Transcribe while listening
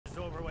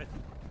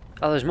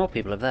Oh, there's more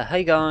people over there.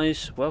 Hey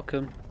guys,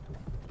 welcome.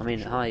 I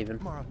mean, hi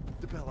even. Mara,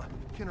 Debella,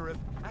 Kinnarev,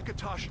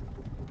 Akatosh,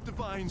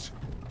 Divines,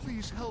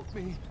 please help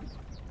me.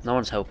 No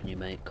one's helping you,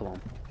 mate. Come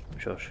on.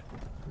 Shush.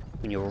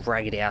 In your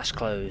raggedy ass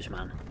clothes,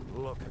 man.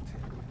 Look at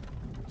him.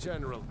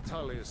 General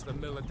Tullius, the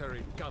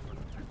military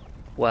governor.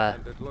 Where?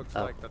 And it looks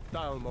like the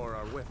Thalmor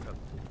are with him.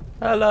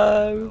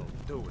 Hello!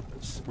 Do with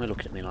this. Don't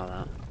look at me like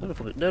that.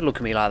 Don't look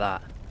at me like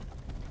that.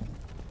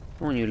 I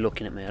don't want you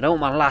looking at me. I don't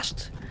want my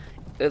last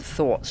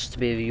thoughts to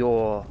be of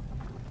your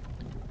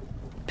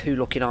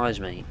poo-looking eyes,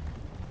 mate.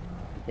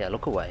 Yeah,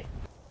 look away.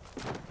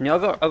 You know,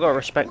 I gotta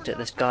respect it.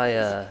 This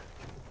guy,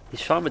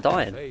 he's fine with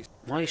dying.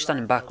 Why are you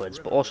standing backwards?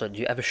 But also, do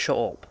you ever shut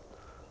up?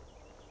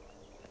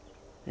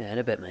 Yeah, in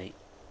a bit, mate.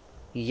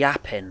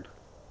 Yapping.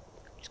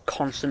 Just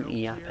constant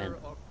yapping.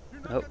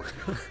 Oh.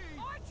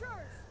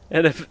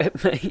 In a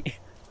bit, mate.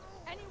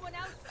 Anyone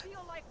else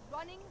feel like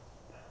running?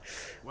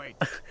 Wait.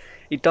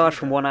 He died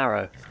from one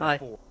arrow. Hi.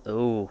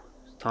 Oh,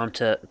 time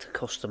to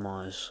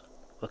customise.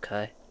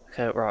 Okay.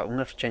 Okay, right, I'm gonna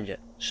have to change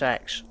it.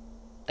 Sex.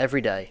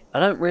 Every day.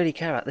 I don't really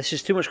care about this.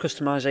 Is too much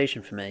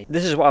customization for me.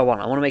 This is what I want.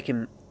 I want to make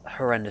him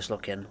horrendous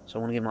looking. So I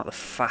want to give him like the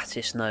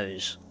fattest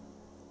nose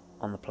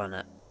on the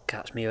planet.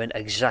 Cat's mewing.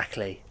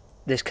 Exactly.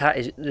 This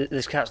cat's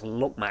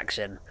look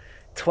maxing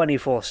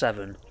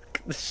 24/7.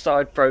 The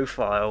side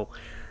profile.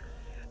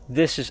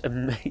 This is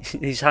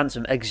amazing. He's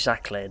handsome.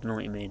 Exactly. I know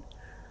what you mean.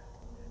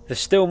 There's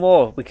still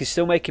more. We can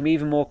still make him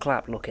even more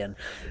clap looking.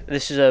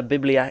 This is a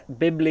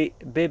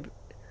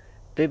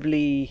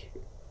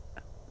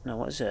no,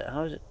 what is it?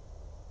 How is it?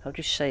 How do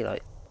you say,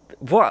 like,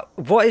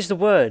 what is the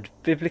word?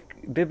 Right,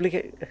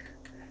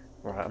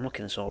 I'm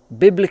looking this up.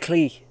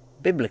 Biblically,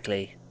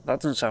 that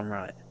doesn't sound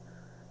right.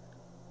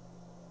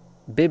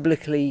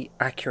 Biblically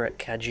accurate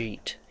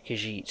Khajiit,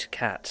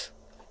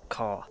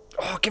 car.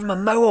 Oh, give him a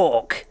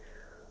mohawk!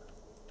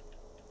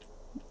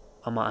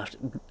 We might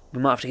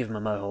have to give him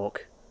a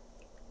mohawk.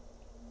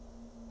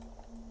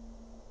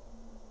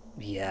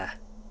 Yeah.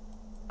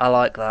 I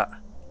like that.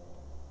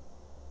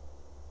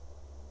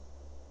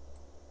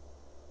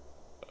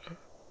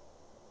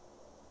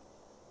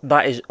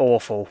 That is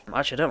awful.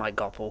 Actually, I don't like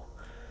Gopal.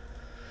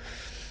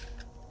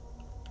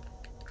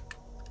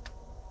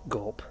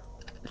 Gorp.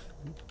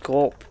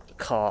 Gorp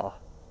CAR.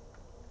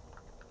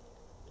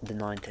 The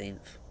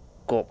 19th.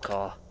 Gorp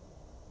CAR.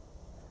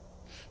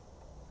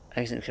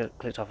 Accidentally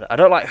clicked off it. I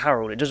don't like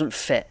Harold. It doesn't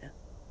fit.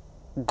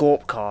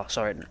 Gorp CAR.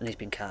 Sorry, it needs to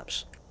be in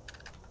caps.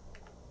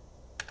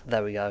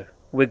 There we go.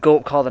 We're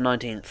Gorp CAR the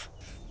 19th.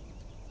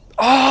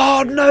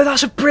 Oh no,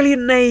 that's a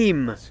brilliant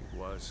name!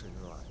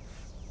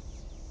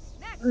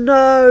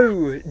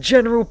 No!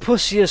 General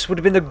Pussius would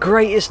have been the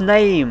greatest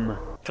name!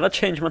 Can I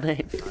change my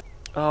name?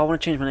 Oh, I want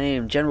to change my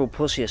name. General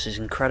Pussius is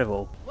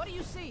incredible. What do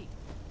you see?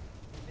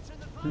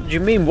 What do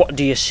you mean, what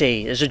do you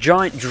see? There's a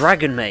giant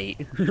dragon, mate.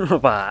 What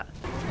about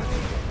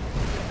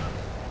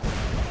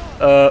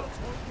that?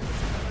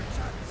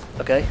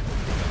 Okay.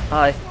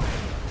 Hi.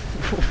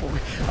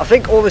 I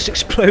think all this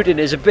exploding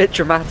is a bit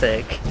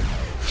dramatic.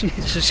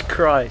 Jesus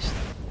Christ.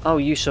 Oh,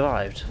 you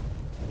survived.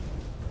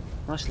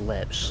 Nice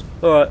lips.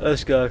 Alright,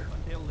 let's go.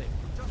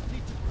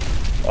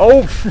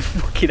 Oh,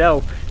 fucking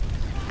hell.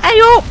 Hey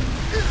up!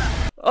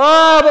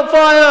 Oh, I'm on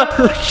fire!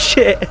 Oh,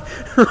 shit.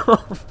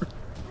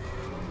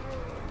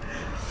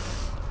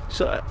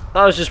 So,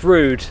 that was just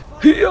rude.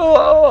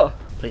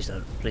 Please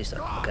don't,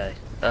 okay.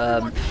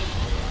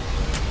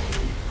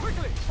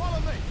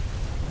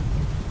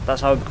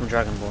 That's how I become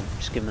Dragonborn.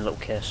 Just give him a little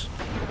kiss.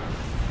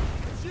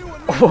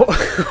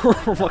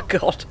 Oh my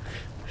god.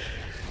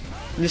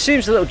 And it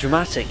seems a little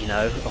dramatic, you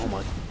know. Oh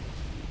my.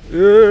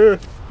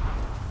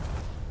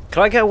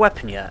 Can I get a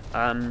weapon yet?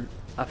 I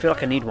feel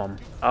like I need one.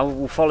 I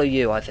will follow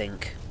you, I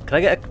think. Can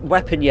I get a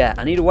weapon yet?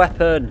 I need a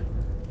weapon.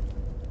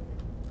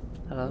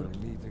 Hello. We'll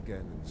meet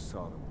again in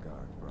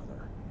Solemngard,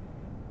 brother.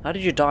 How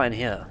did you die in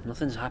here?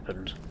 Nothing's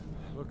happened.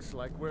 Looks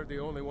like we're the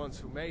only ones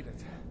who made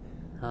it.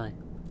 Hi.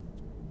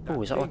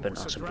 Oh, is that weapon?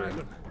 That's a blue.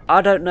 dragon.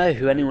 I don't know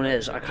who anyone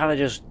is. I kind of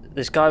just...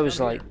 This guy was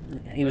like...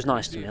 He was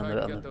nice to me on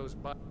the...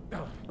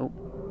 Oh.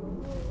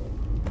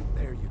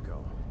 There you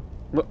go.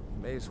 What?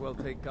 May as well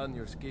take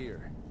Gunjar's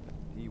gear.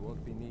 He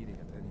won't be needing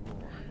it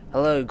anymore.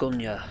 Hello,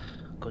 Gunjar.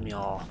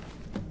 Gunjar.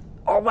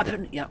 Oh,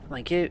 weapon! Yeah,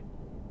 thank you.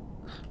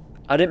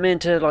 I didn't mean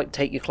to, like,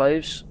 take your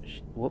clothes.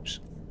 Whoops.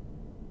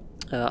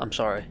 I'm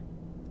sorry.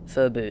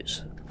 Fur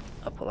boots.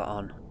 I'll put that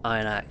on.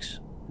 Iron axe.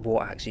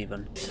 War axe,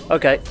 even.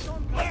 Okay.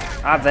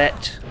 Have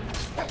it.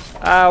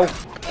 Ow.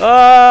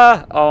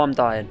 Ah! Oh, I'm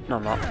dying. No,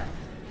 I'm not.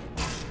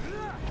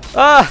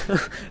 Ah!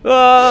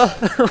 Ah!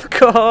 Oh,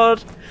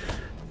 God.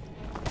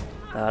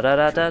 Da da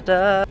da da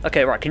da.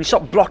 Okay, right. Can you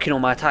stop blocking all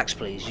my attacks,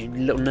 please, you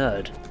little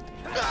nerd?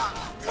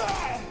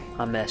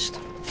 I missed.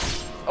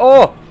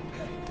 Oh!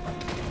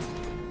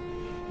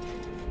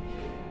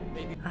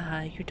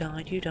 Ah, you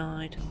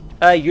died.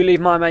 Hey, you leave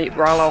my mate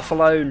Ralof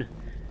alone.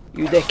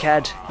 You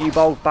dickhead. You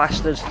bold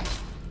bastard.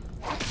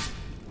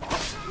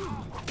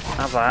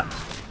 Have that.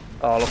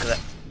 Oh, look at it.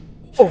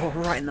 Oh,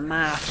 right in the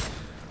mouth.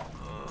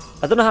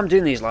 I don't know how I'm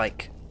doing these,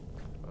 like.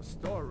 A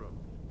storeroom.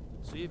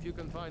 See See if you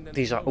can find any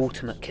These are potions.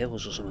 ultimate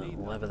kills or something,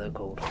 whatever they're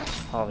called.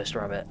 Harvest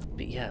rabbit.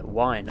 But yeah,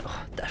 wine.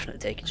 Oh, definitely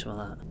taking some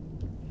of that.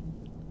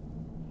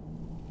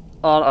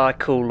 Aren't I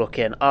cool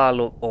looking? I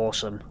look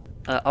awesome.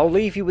 I'll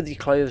leave you with your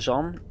clothes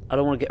on. I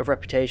don't want to get a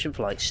reputation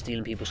for like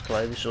stealing people's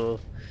clothes, or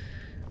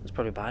that's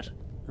probably bad.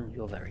 Oh,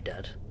 you're very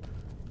dead.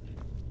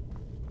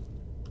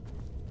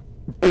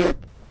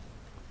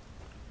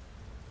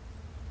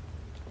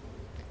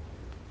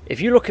 If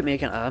you look at me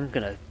again, I'm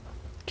gonna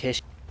kiss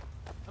you.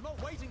 I'm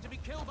not waiting to be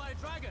killed by a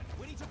dragon.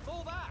 We need to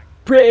fall back.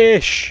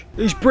 British!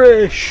 He's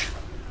British!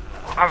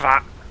 Have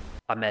that!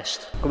 I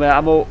missed. Come here,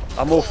 I'm all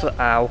for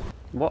ow.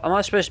 What am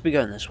I supposed to be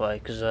going this way?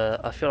 Because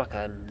I feel like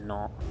I'm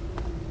not.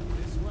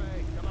 This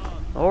way, come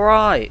on.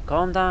 Alright,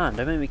 calm down,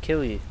 don't make me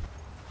kill you.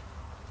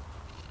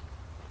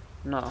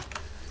 No.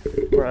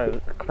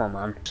 Bro, come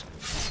on man.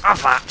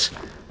 Have that!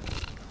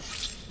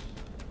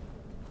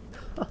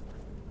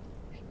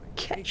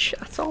 Get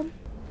shot on.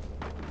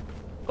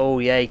 Oh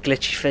yay,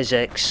 glitchy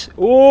physics.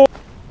 Oh!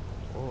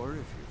 Or if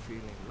you're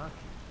feeling lucky,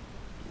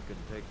 you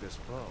can take this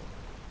bow.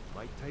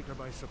 Might take her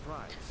by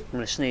surprise. I'm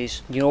gonna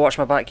sneeze. You know, watch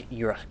my back.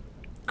 You're a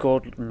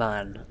good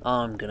man.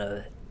 I'm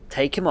gonna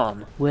take him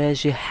on.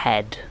 Where's your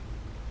head?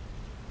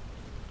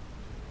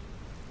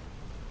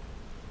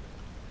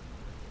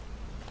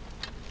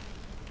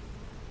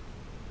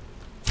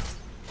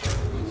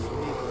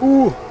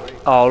 Ooh!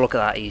 Oh, look at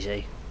that,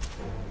 easy.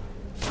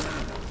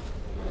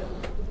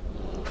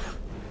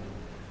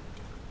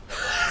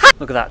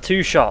 Look at that,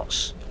 2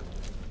 shots.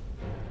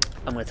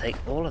 I'm gonna take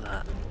all of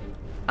that.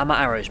 And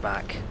my arrow's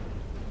back.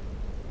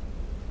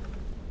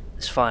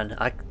 It's fine.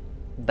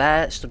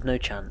 Bear stood no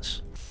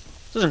chance.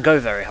 Doesn't go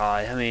very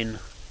high, I mean.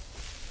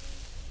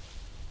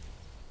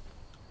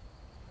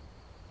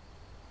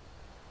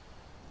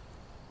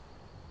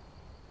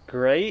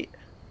 Great.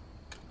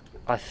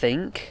 I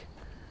think.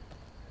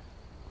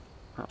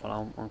 Right,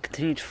 well, I'll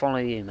continue to follow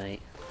you,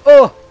 mate.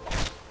 Oh!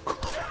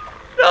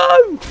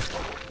 No!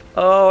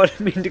 Oh, I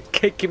didn't mean to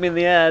kick him in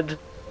the head.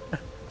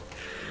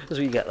 That's what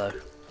you get, though.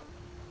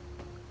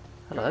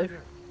 Hello?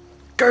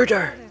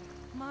 Girder!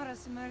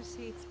 Mara's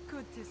mercy, it's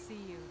good to see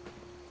you.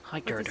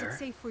 Hi, But is it Girder.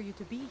 safe for you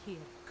to be here?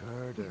 We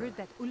Girder, heard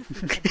that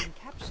Ulfric had been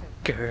captured.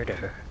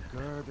 Girder.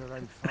 Girder,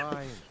 I'm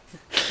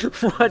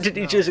fine. Why did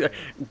he just go?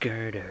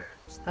 Girder.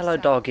 Hello,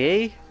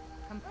 doggy.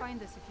 Come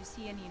find us if you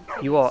see any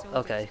Imperial You are? soldiers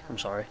Okay, I'm coming.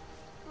 sorry.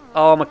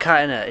 Oh, I'm a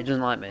cat in it. He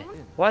doesn't like me.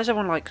 Why is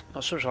everyone like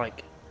such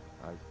like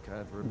I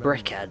can't remember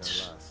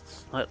brickheads? when I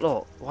last- Like,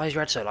 look, why is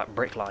your head so like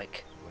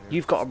brick-like?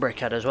 You've got a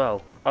brickhead as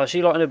well. I'll see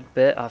you lot in a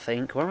bit, I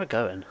think. Where am I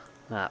going?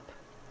 Map.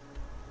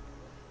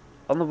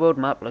 On the world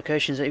map,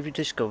 locations that you've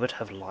discovered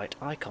have light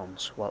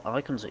icons, while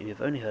icons that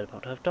you've only heard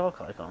about have dark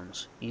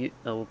icons.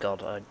 Oh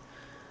god,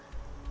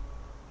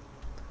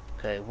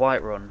 Okay,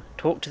 Whiterun.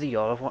 Talk to the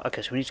Jarl of White.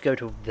 Okay, so we need to go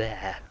to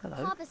there. Hello.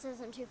 Hoppus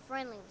isn't too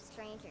friendly with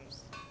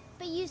strangers,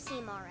 but you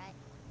seem alright.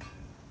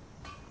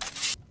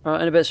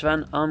 Alright, in a bit,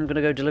 Sven. I'm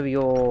gonna go deliver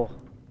your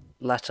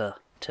letter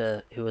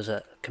to, who was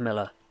it?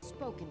 Camilla.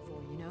 Spoken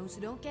for, you know, so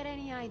don't get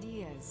any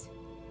ideas.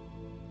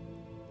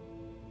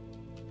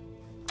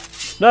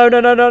 No, no,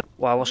 no, no!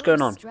 Wow, what's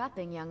going on?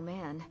 Strapping young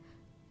man.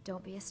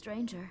 Don't be a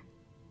stranger.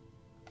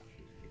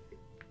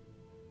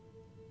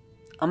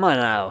 Am I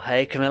now?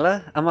 Hey,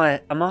 Camilla? Am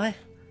I?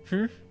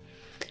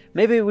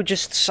 Maybe we'll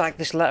just sack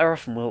this letter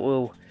off and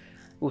we'll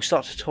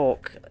start to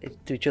talk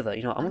to each other.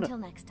 You know, Until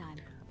next time.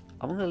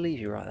 I'm gonna leave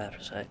you right there for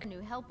a sec.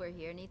 New helper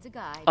here needs a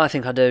guide. I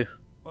think I do.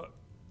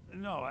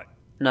 No,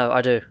 No,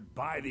 I do.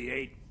 by the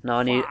 8. No,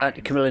 I need. Fine,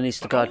 Camilla needs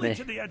to but guide only me.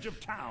 to the edge of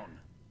town.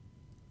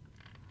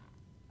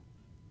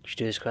 Should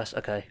do this quest.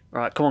 Okay.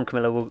 Right, come on,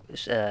 Camilla. We'll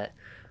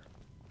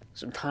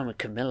some time with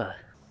Camilla.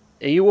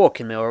 Are you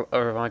walking me, or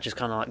am I just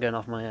kind of like going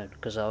off my own?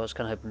 Because I was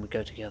kind of hoping we'd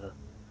go together.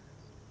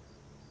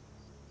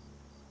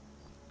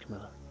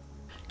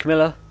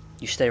 Camilla,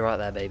 you stay right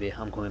there, baby.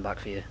 I'm coming back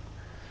for you.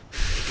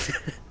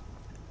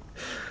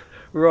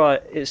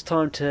 Right, it's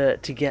time to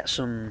get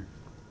some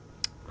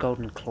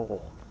golden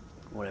claw,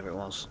 whatever it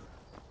was.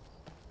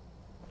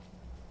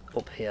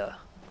 Up here.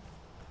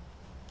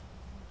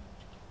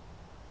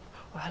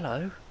 Oh,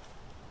 hello.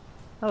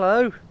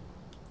 Hello.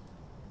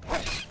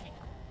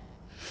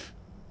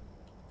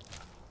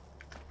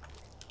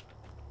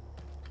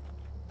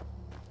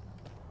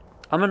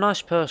 I'm a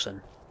nice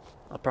person,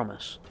 I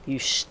promise. You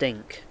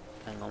stink.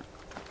 Hang on.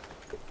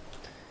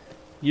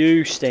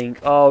 You stink.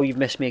 Oh, you've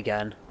missed me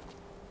again.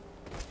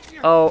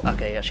 Oh,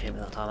 okay, you actually hit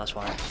me that time, that's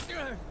fine.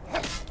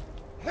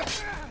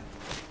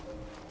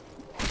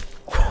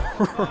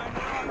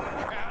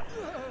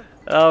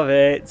 Love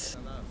it.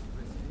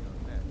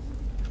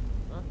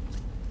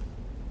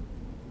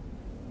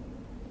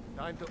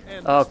 Time to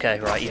end Okay,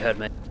 right, you heard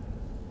me.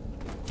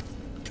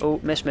 Oh,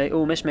 miss me.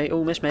 Oh, miss me.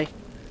 Oh, miss me.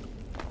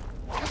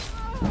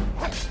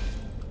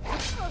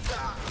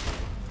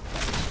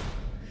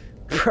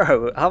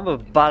 Bro, I'm a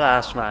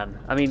badass, man.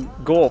 I mean,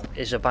 Gorp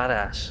is a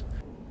badass.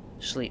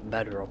 Sleep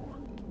bedroll.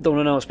 Don't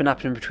want to know what's been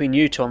happening between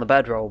you two on the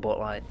bedroll, but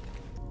like,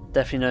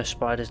 definitely no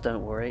spiders,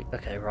 don't worry.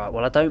 Okay, right,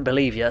 well I don't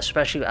believe you,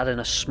 especially adding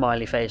a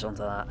smiley face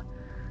onto that.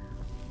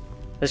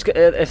 Let's get,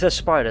 if there's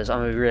spiders, I'm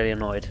gonna be really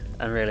annoyed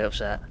and really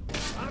upset.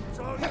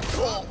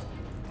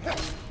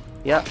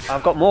 Yeah,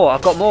 I've got more.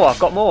 I've got more. I've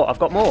got more. I've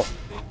got more.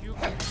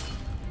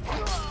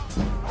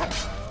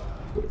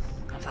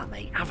 Have that,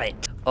 mate. Have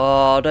it.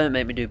 Oh, don't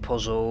make me do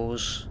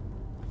puzzles.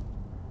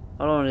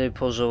 I don't want to do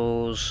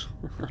puzzles.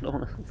 I don't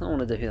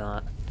want to do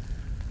that.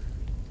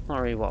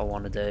 Not really what I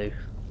want to do.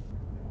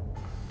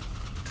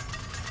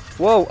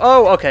 Whoa!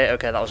 Oh, okay,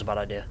 okay, that was a bad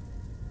idea.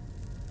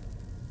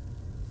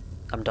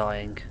 I'm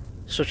dying.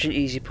 Such an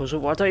easy puzzle.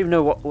 Well, I don't even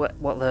know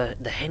what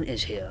the hint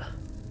is here.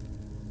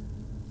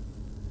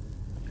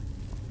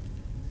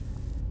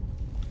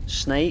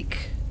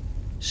 Snake,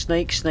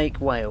 snake,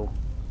 whale.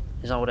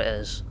 Is that what it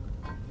is?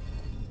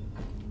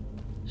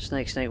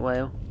 Snake,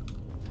 whale.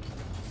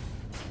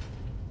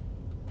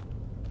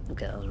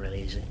 Okay, that was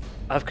really easy.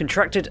 I've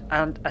contracted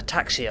an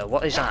ataxia.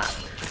 What is that?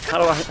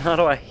 How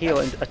do I heal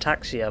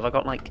ataxia? Have I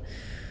got like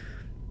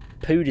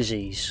poo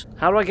disease?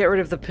 How do I get rid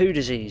of the poo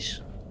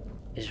disease?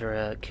 Is there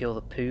a cure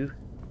the poo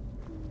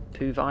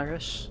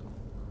virus?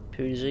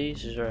 Poo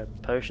disease? Is there a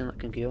potion that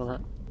can cure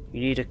that?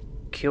 You need a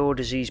cure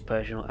disease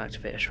potion or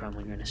activate a shrine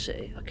when you're in a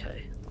city.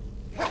 Okay.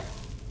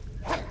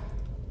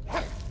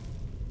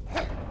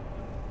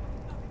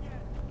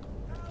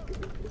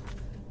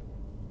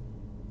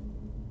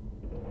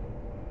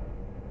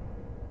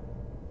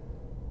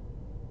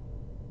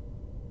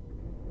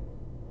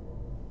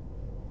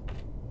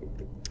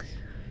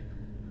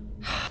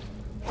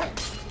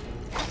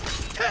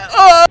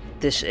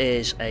 This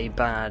is a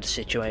bad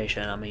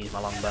situation. I'm gonna use my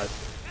longbow.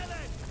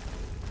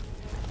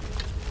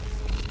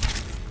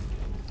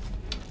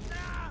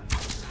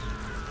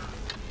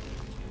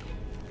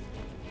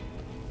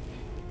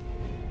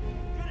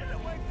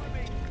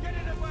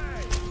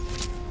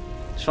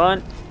 It's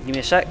fine. Give me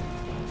a sec.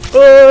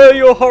 Oh,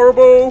 you're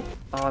horrible!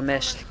 Oh, I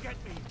missed.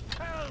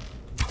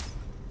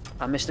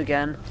 I missed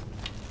again.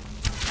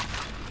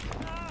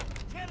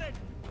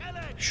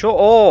 Shut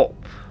up!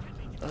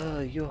 Oh,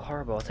 you're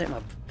horrible. I'll take my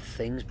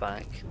things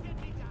back.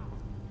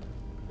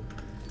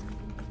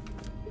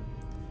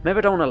 Maybe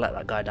I don't want to let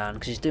that guy down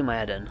because he's doing my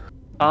head in.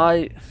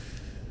 But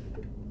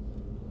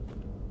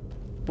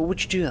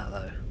would you do that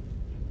though?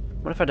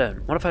 What if I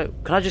don't?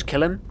 Can I just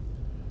kill him?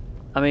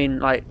 I mean,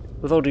 like,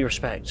 with all due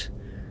respect.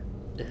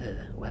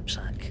 Web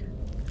sack.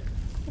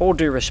 All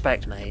due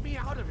respect, mate. Get me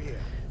out of here.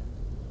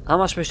 How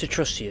am I supposed to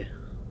trust you?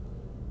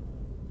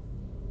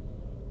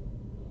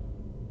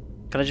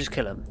 Can I just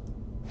kill him?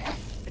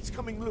 It's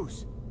coming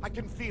loose. I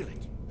can feel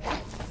it.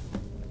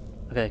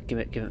 Okay, give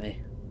it me.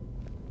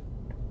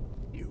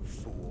 You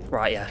fool.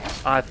 Right, yeah.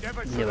 I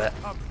knew it.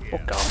 Oh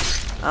god.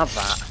 Have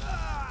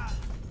that.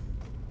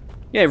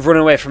 Yeah, run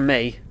away from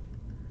me.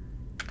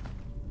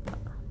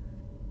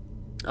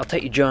 I'll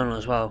take your journal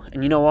as well.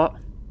 And you know what?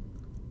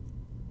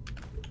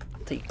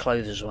 I'll take your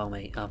clothes as well,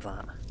 mate. Have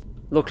that.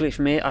 Luckily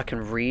for me, I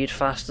can read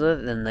faster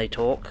than they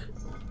talk.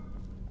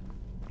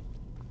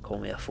 Call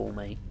me a fool,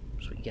 mate.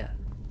 That's what you get.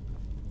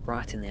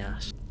 Right in the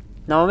ass.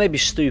 Now, I may be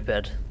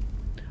stupid,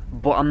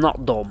 but I'm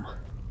not dumb.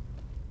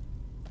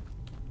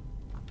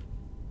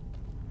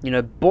 You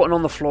know, button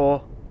on the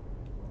floor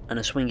and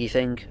a swingy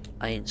thing,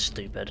 I ain't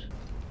stupid.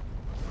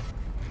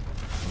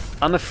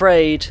 I'm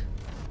afraid.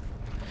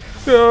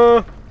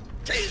 Ow.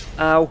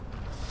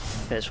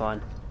 Okay, it's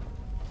fine.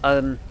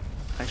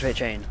 Activate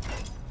chain.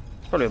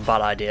 Probably a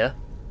bad idea.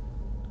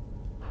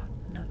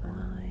 Never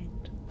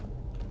mind.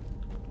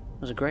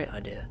 It was a great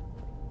idea.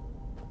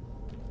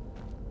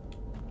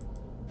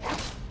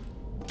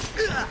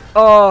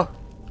 Oh!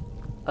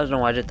 I don't know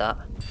why I did that.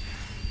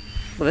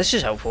 Well, this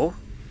is helpful.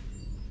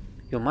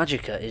 Your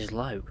magicka is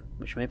low,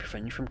 which may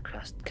prevent you from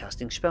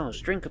casting spells.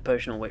 Drink a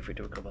potion or wait for it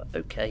to recover.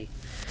 Okay.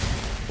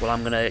 Well,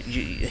 I'm gonna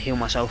heal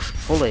myself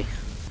fully.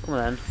 Come on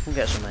then, we'll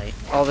get some, mate.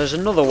 Oh, there's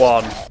another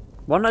one.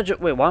 Why don't I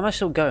just wait? Why am I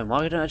still going?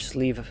 Why don't I just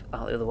leave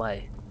out the other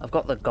way? I've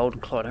got the golden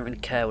claw. I don't really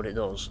care what it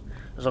does,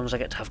 as long as I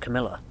get to have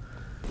Camilla.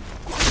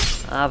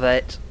 Have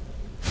it.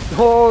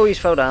 Oh, he's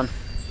fell down.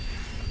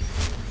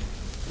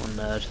 One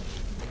nerd.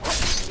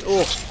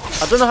 Oh,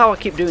 I don't know how I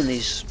keep doing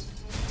these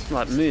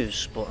like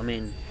moves, but I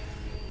mean,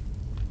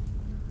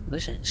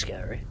 this ain't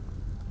scary.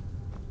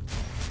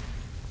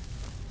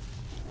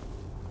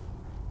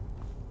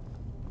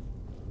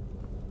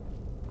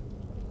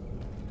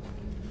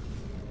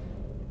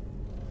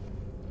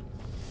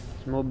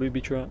 Some more booby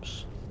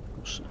traps.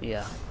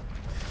 Yeah.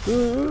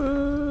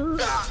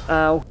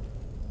 Ow.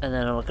 And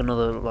then like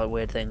another like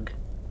weird thing.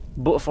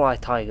 Butterfly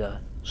tiger.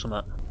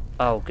 Summit.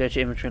 Oh, go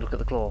to inventory and look at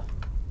the claw.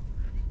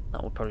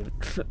 That would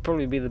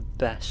probably be the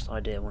best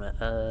idea, wouldn't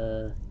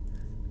it?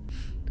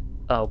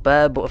 Oh,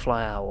 bear,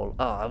 butterfly, owl.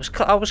 Oh, I was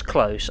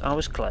close. I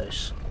was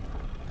close.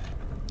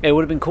 It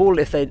would have been cool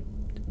if they'd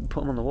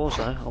put them on the walls,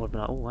 though. I would have been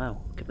like, oh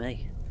wow, look at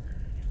me.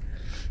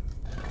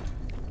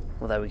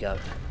 Well, there we go.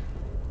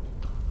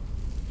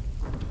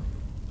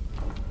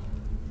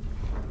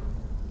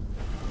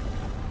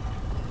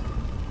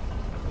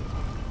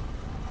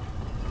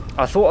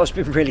 I thought I was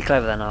being really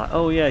clever then. Like,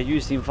 oh yeah,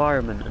 use the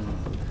environment, and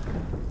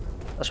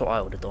that's what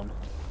I would have done.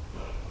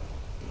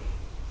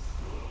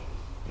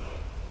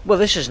 Well,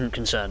 this isn't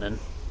concerning.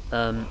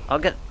 I'll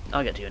get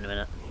to you in a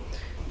minute.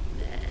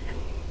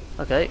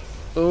 Nah. Okay.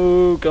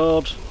 Oh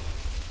God.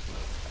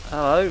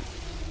 Hello.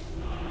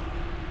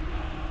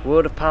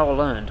 Word of power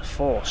learned.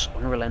 Force.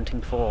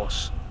 Unrelenting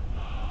force.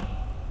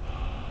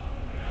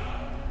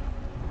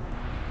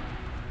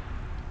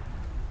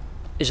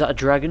 Is that a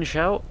dragon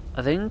shout?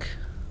 I think.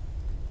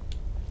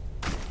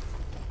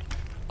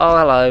 Oh,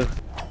 hello.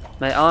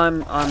 Mate,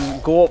 I'm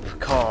Gorp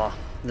CAR,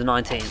 the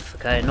 19th,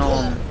 okay?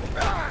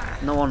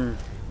 No one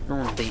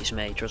beats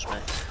me, trust me.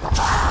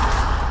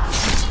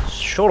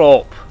 Shut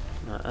up!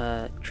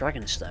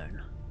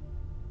 Dragonstone.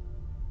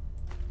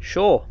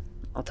 Sure,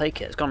 I'll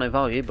take it. It's got no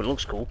value, but it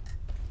looks cool.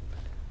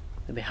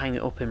 Maybe hang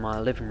it up in my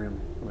living room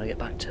when I get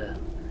back to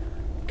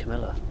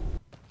Camilla.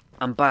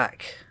 I'm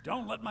back.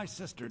 Don't let my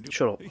sister do.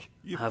 Shut up.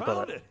 You I've found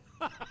got it.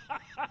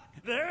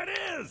 There it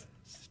is.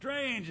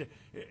 Strange.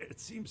 It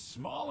seems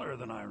smaller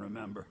than I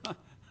remember.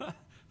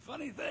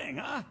 Funny thing,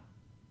 huh?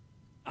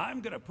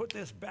 I'm gonna put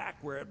this back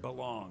where it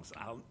belongs.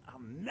 I'll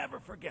never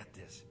forget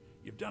this.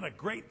 You've done a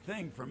great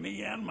thing for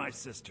me and my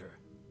sister.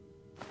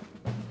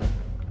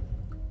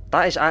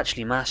 That is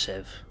actually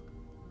massive.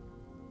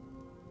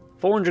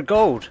 400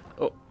 gold.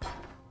 Oh,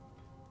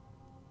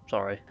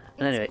 sorry.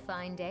 And anyway, It's a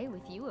fine day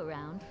with you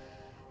around.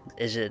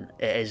 it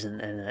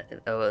isn't.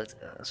 Oh,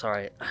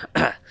 sorry.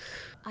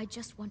 I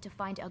just want to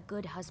find a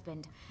good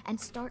husband and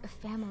start a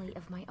family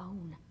of my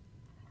own.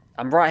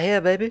 I'm right here,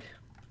 baby.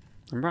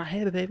 I'm right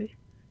here, baby.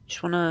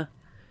 Just wanna.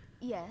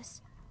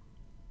 Yes.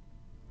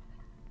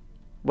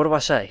 What do I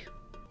say?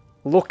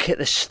 Look at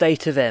the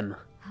state of him.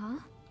 Huh?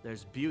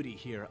 There's beauty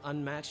here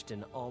unmatched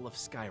in all of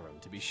Skyrim,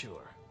 to be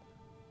sure.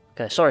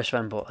 Okay, sorry,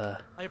 Sven, but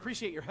I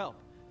appreciate your help.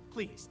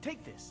 Please,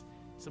 take this.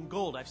 Some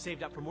gold I've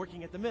saved up from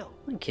working at the mill.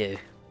 thank you.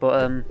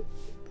 But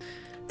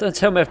don't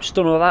tell me I've just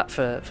done all that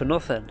for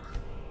nothing.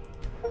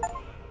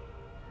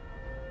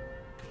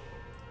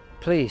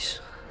 Please,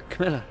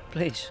 Camilla,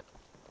 please.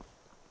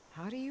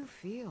 How do you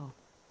feel?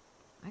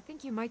 I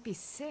think you might be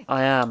sick.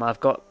 I am. I've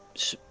got.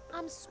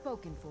 I'm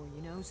spoken for,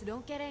 you know, so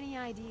don't get any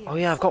ideas. Oh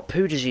yeah, I've got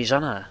poo disease,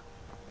 haven't I?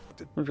 What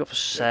have we got for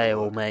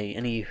sale, mate?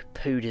 Any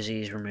poo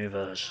disease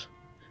removers?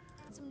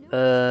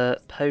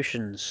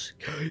 Potions.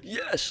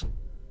 Yes!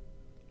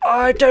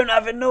 I don't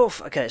have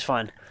enough! Okay, it's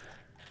fine.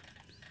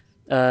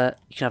 You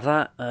can have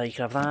that, you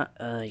can have that,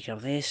 you can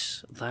have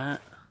this,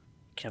 that,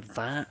 you can have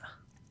that.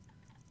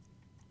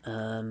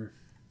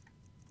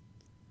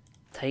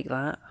 Take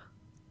that.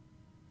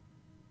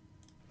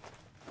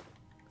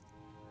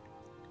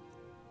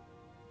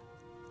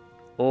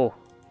 Oh,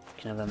 you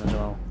can have them as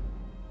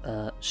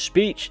well.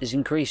 Speech is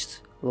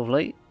increased.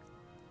 Lovely.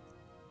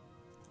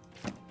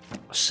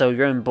 Sell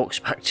your own books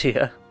back to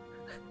you.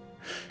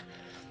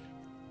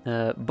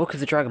 Book of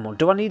the Dragonborn.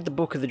 Do I need the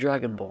Book of the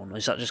Dragonborn? Or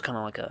is that just kind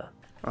of like a...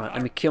 Alright,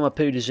 let me kill my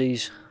poo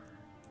disease.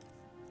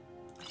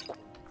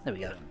 There we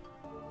go.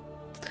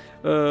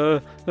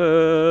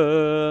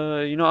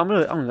 You know,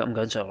 I'm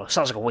going solo.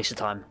 Sounds like a waste of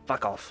time.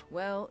 Fuck off.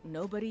 Well,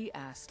 nobody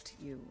asked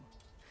you.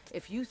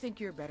 If you think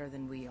you're better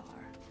than we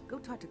are, go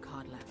talk to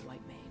Codlat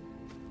Whitemane.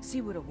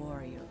 See what a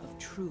warrior of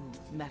true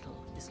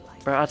metal is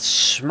like. Bro, I'd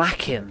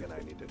smack him.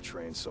 I need to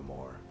train some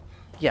more.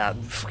 Yeah,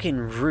 fucking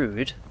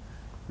rude.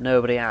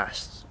 Nobody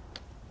asked.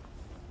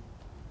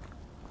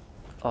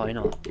 Oh, you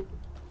know what?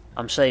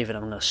 I'm saving.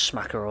 I'm gonna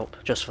smack her up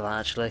just for that.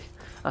 Actually,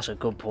 that's a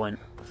good point.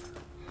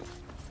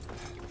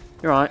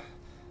 You're right.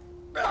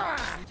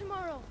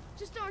 Tomorrow.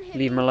 Just don't hit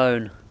Leave him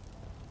alone.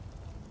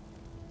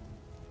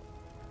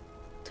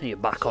 Turn your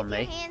back on me.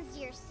 Keep your hands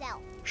to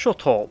yourself.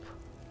 Shut up.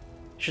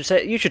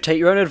 You should take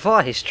your own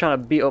advice. Trying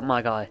to beat up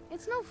my guy.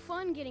 It's no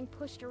fun getting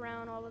pushed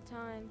around all the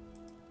time.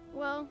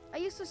 Well, I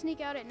used to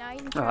sneak out at night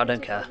and Oh, try I to don't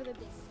take care. over the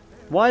base.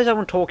 Why is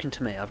everyone talking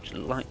to me? I've just,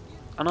 like,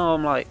 I know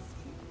I'm like.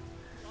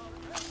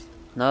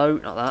 No,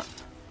 not that.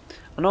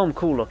 I know I'm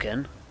cool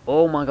looking.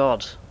 Oh my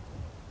god.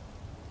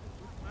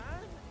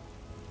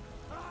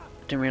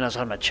 Didn't realise I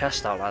had my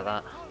chest out like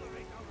that.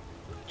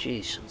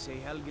 Jeez. We say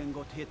Helgen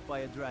got hit by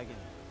a dragon.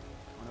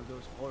 One of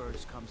those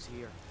horrors comes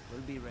here.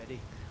 We'll be ready.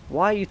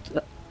 Why are you...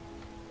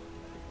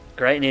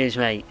 Great news,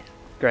 mate.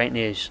 Great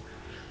news.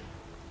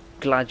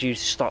 Glad you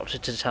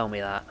stopped to tell me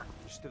that.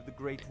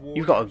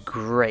 You've got a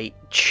great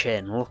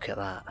chin. Look at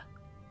that.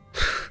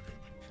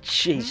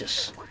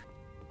 Jesus.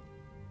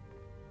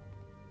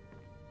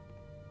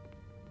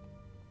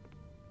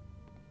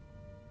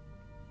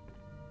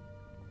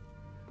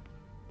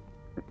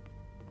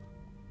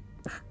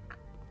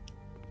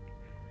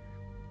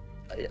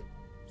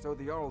 So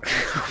the Jarl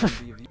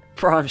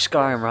Prime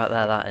Skyrim right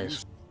there, that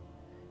is.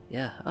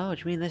 Yeah. Oh, do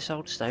you mean this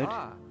old stone?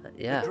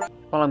 Yeah.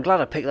 Well, I'm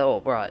glad I picked that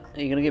up. Right. Are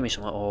you going to give me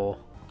something? Or...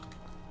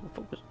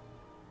 That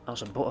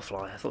was a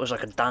butterfly. I thought it was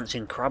like a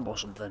dancing crab or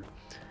something.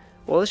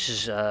 Well, this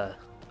is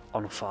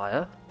on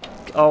fire.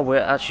 Oh,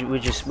 we're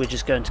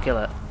just going to kill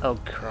it. Oh,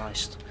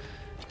 Christ.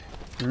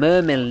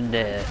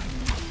 Mermilnir.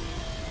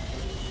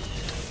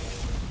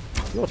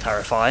 You're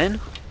terrifying.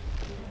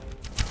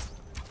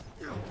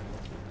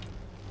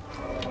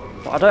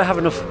 But I don't have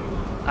enough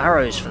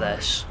arrows for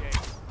this.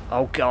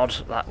 Oh god,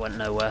 that went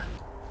nowhere.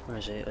 Where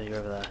is he? Oh, you're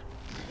over there.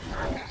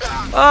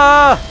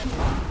 Ah!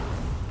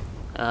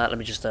 Let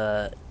me just,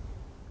 I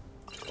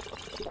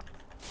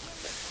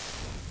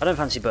don't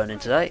fancy burning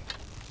today.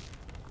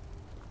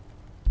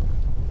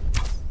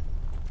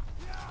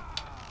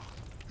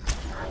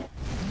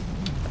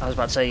 I was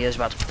about to say he was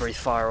about to breathe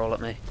fire all at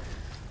me.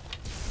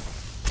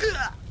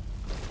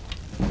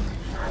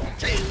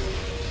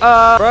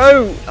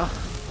 Bro!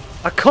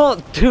 I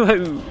can't do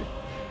it!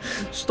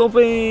 Stop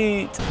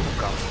it!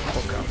 Fuck off,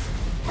 fuck off,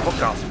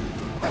 fuck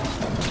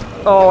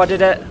off. Oh, I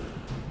did it!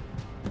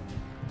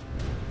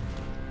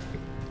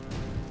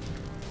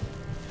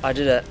 I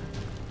did it.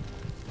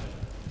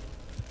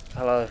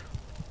 Hello.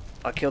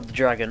 I killed the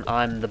dragon.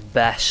 I'm the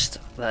best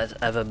that has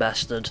ever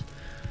bested.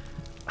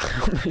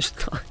 I almost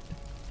died.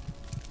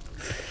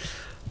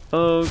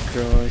 Oh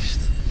Christ.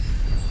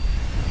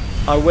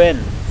 I win.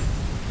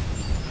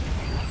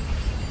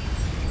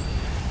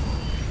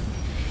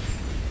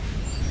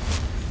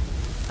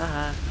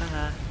 Haha,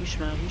 haha, you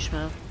smell, you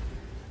smell.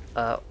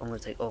 I'm gonna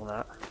take all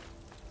that.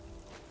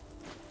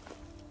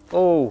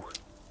 Oh!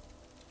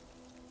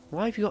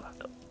 Why have you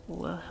got...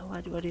 Well,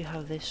 why do you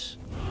have this?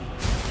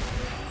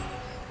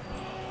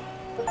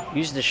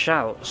 Use the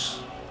shouts.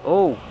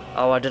 Oh!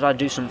 Oh, did I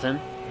do something?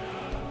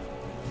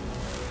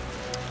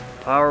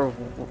 Power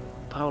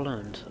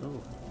learned.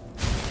 Oh. I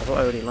thought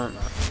I already learned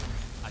that.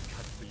 I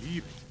can't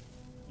believe it.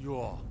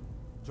 You're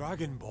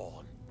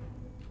Dragonborn.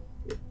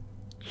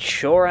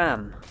 Sure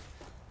am.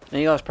 Are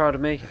you guys proud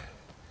of me?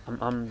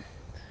 I'm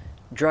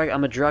a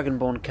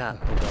dragonborn cat.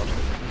 Oh god.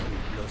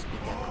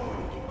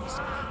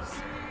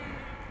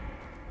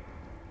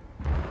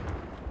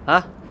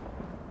 Huh?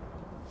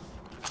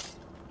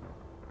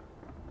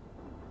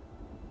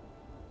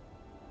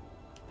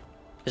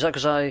 Is that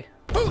because I've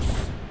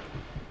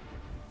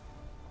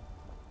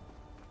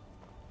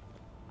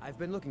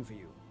been looking for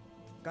you.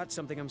 Got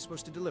something I'm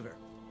supposed to deliver.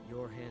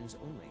 Your hands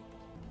only.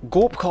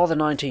 Gorp CAR the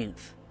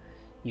 19th.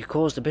 You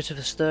caused a bit of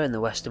a stir in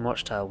the Western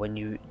Watchtower when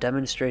you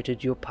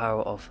demonstrated your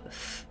power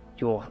of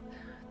your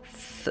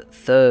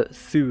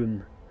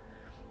Thuum.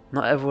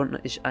 Not everyone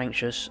is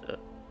anxious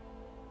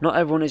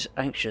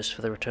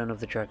for the return of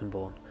the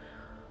Dragonborn.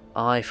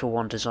 I, for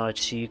one, desire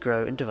to see you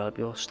grow and develop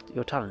your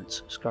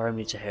talents. Skyrim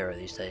needs a hero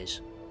these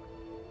days.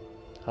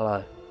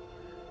 Hello.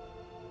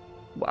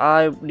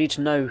 I need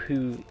to know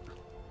who...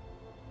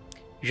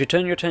 You should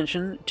turn your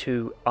attention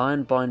to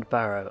Ironbind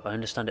Barrow. I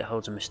understand it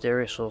holds a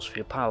mysterious source for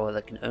your power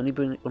that can only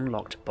be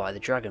unlocked by the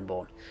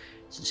Dragonborn.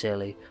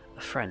 Sincerely,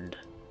 a friend.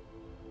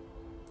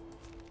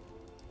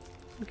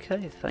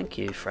 Okay, thank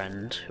you,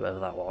 friend, whoever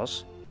that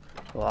was.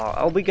 Well,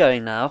 I'll be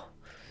going now.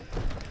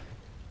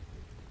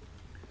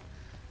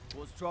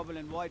 What's trouble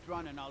in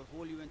Whiterun, and I'll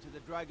haul you into the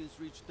Dragon's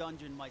Reach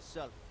dungeon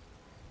myself.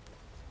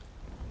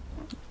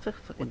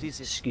 What is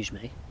it? Excuse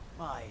me.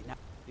 Aye, now,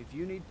 if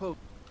you need poke,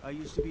 I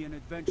used to be an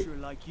adventurer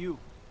like you.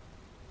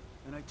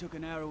 And I took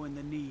an arrow in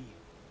the knee